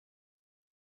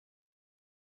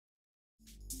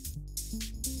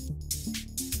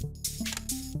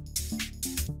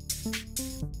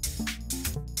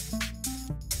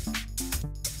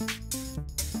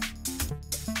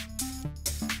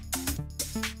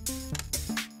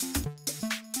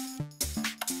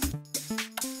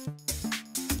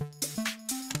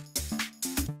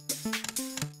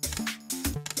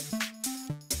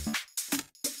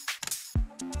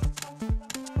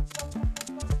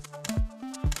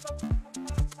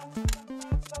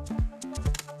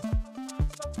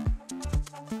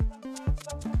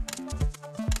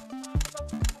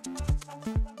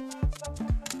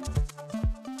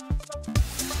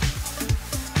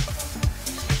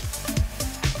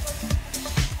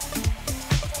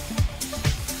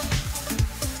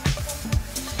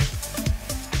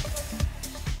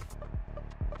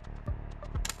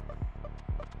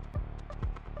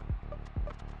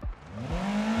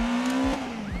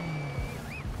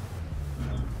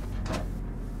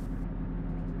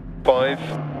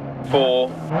5, 4,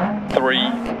 3,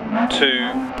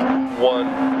 2,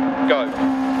 1, go.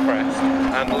 Crest.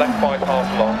 And left 5 half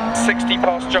long. 60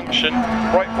 past junction.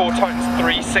 Right 4 tightens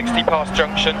 3, 60 past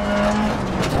junction.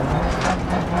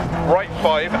 Right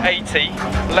 5, 80.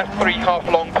 Left 3 half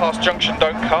long past junction,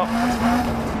 don't cut.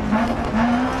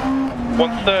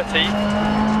 130.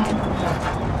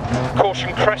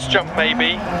 Caution, crest jump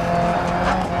maybe.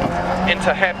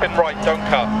 Into hairpin right, don't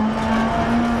cut.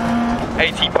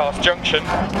 80 past junction.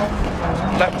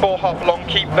 Left 4 half long,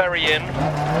 keep very in.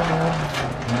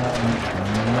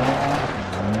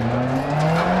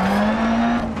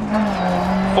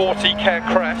 40 care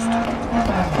crest.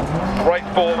 Right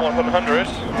 4 100.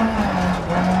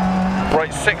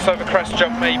 Right 6 over crest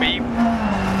jump maybe.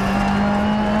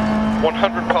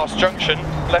 100 past junction.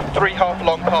 Left 3 half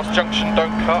long past junction,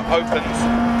 don't cut, opens.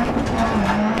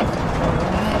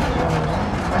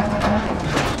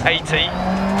 80.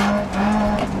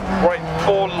 Right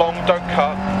 4 long, don't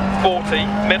cut. 40.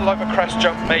 Middle over crest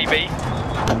jump maybe.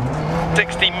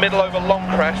 60 middle over long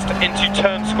crest into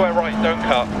turn square right, don't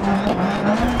cut.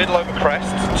 Middle over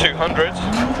crest, 200.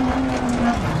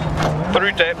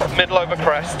 Through dip, middle over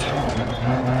crest.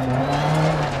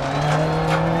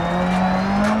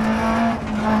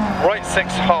 Right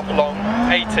 6 half long,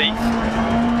 80.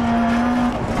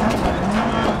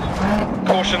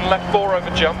 Caution left 4 over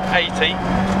jump, 80.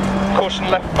 Caution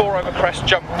left 4 over crest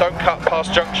jump, don't cut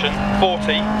past junction,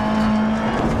 40.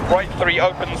 Right 3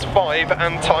 opens 5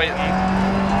 and tighten.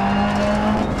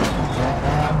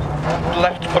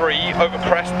 Left 3 over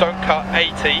crest, don't cut,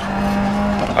 80.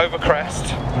 Over crest.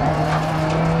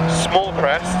 Small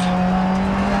crest.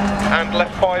 And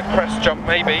left 5 crest jump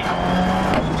maybe.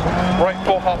 Right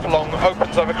 4 half long,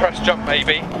 opens over crest jump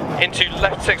maybe. Into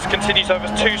left 6 continues over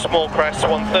 2 small crests,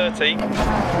 130.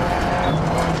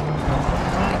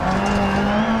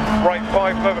 Right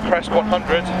 5 over crest,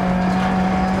 100.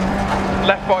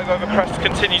 Left 5 over crest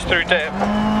continues through dip.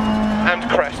 And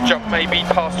crest jump maybe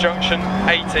past junction,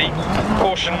 80.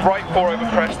 Caution right 4 over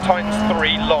crest, tightens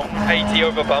 3 long, 80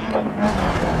 over bump.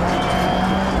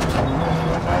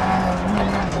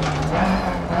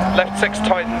 Left 6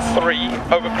 tightens 3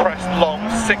 over crest long,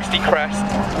 60 crest.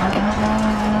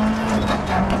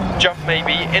 Jump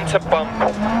maybe into bump.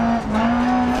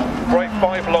 Right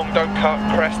 5 long, don't cut,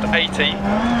 crest 80.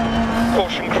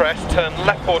 Caution crest, turn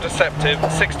left 4 deceptive,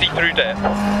 60 through dip.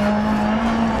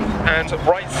 And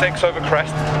right 6 over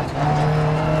crest,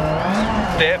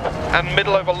 dip, and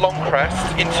middle over long crest,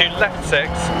 into left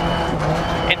 6,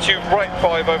 into right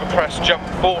 5 over crest, jump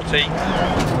 40,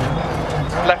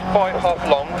 left 5 half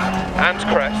long, and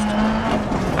crest,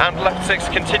 and left 6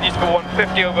 continues for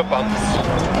 150 over bumps,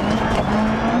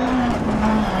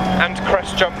 and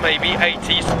crest jump maybe,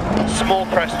 80, small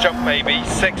crest jump maybe,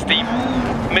 60,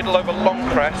 middle over long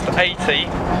crest, 80,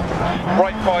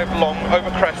 right 5 long, over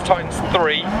crest tightens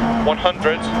 3,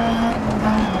 100,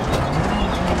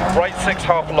 right 6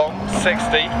 half long,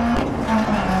 60,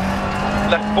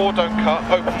 left 4 don't cut,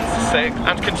 opens 6,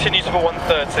 and continues for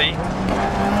 130,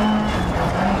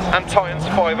 and tightens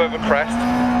 5 over crest,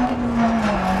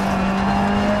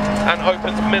 and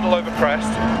opens middle over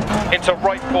crest, into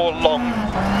right 4 long,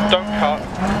 don't cut,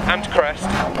 and crest,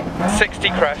 60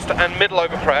 crest, and middle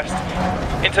over crest,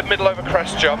 into middle over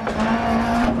crest jump,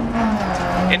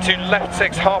 into left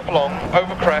 6 half long,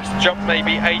 over crest, jump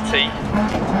maybe 80,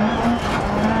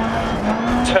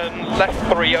 turn left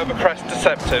 3 over crest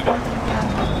deceptive,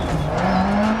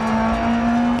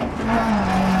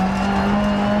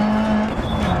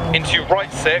 into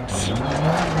right 6,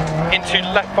 into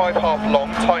left 5 half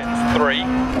long, tightens 3,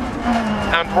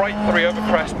 and right 3 over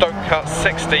crest, don't cut,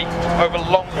 60, over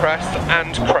long crest,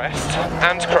 and crest,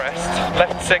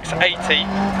 left 6, 80,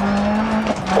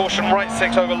 caution right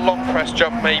 6 over long crest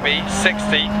jump maybe,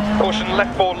 60, caution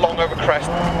left 4 long over crest,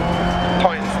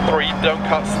 tightens 3, don't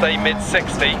cut, stay mid,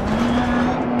 60,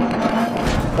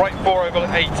 right 4 over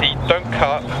 80, don't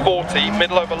cut, 40,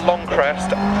 middle over long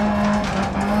crest,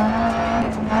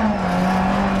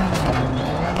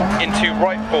 into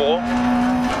right 4,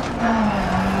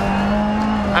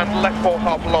 and left 4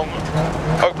 half long,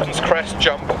 opens crest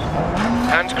jump,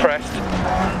 and crest,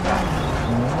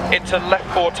 into left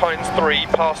 4 tightens 3,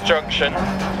 past junction,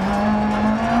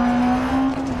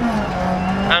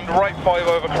 and right 5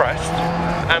 over crest,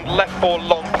 and left 4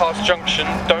 long past junction,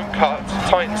 don't cut,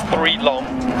 tightens 3 long,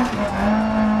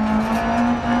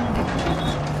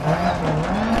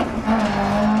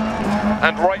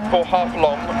 and right 4 half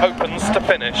long, opens to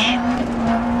finish.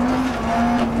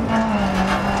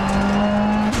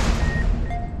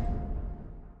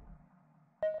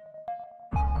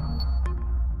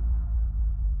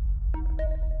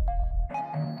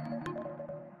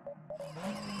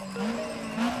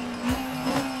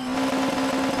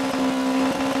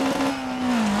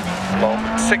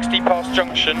 60 past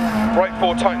junction. Right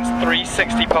 4 tightens 3,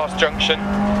 60 past junction.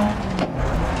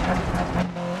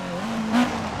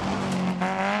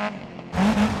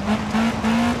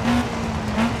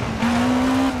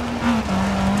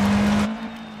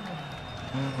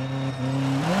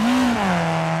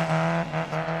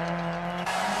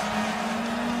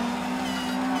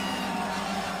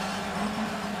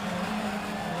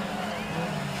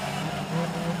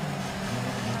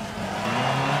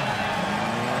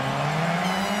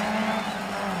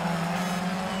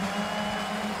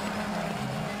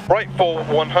 Right 4,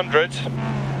 100.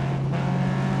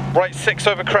 Right 6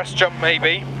 over crest jump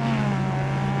maybe.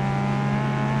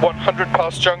 100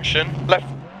 past junction. Left.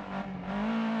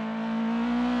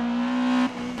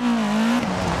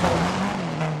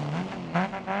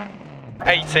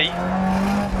 $80.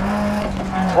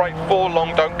 Right 4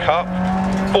 long, don't cut.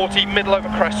 40 middle over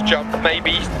crest jump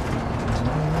maybe.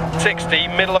 60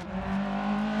 middle.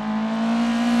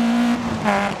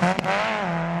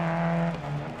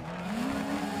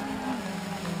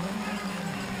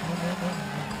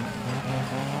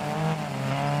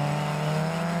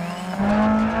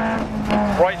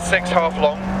 Right 6 half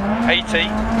long, 80.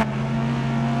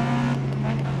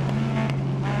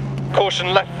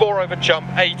 Caution left 4 over jump,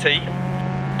 80.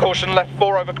 Caution left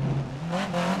 4 over.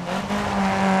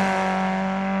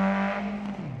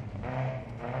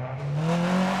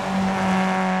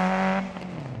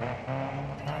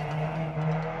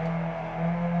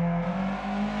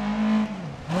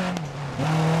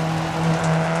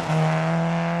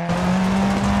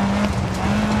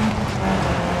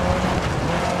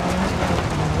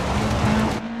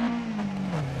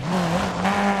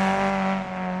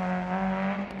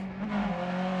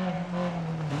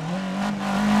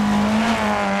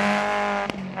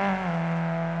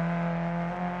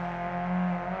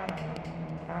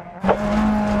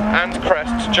 And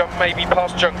crest, jump maybe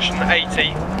past junction,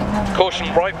 80.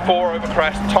 Caution right 4 over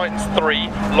crest, tightens 3,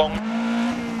 long.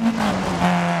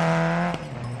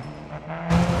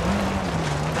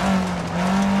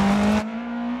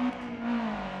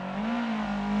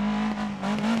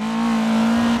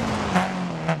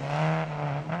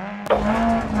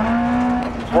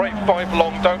 Right 5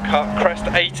 long, don't cut, crest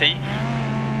 80.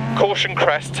 Caution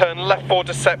crest, turn left 4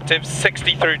 deceptive,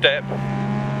 60 through dip.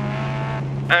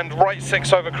 And right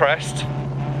 6 over crest,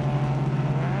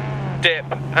 dip,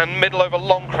 and middle over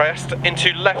long crest,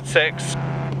 into left 6,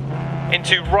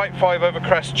 into right 5 over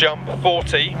crest jump,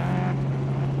 40,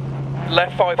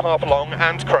 left 5 half long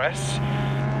and crest,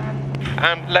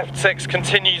 and left 6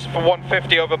 continues for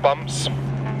 150 over bumps.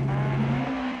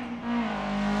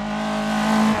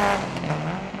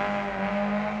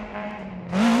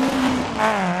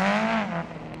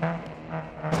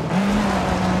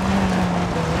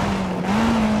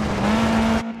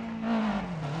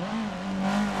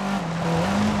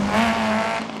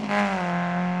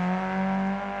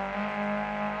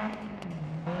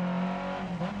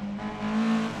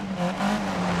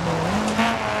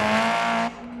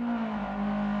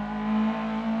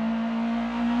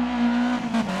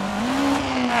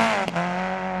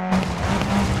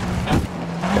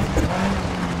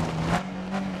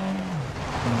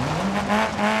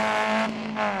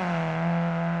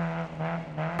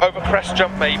 Over crest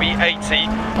jump maybe, 80.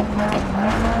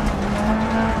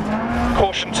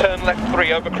 Caution turn left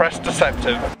 3 over crest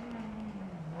deceptive.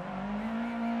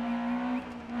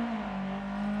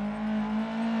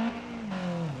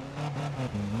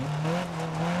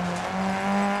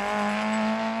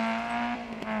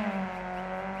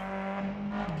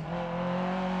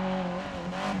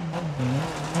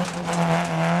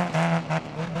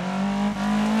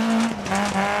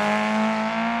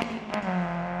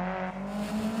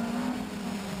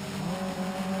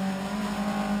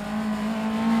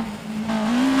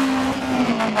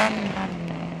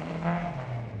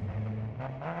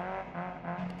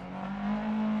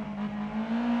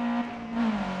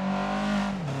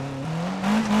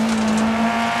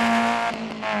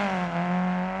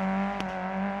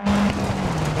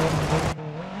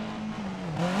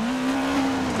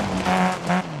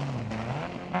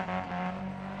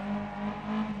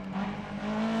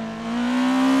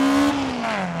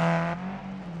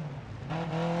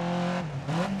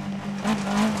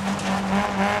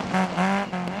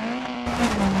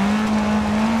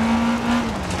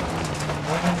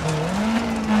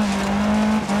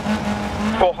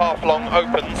 Half long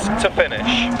opens to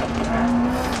finish.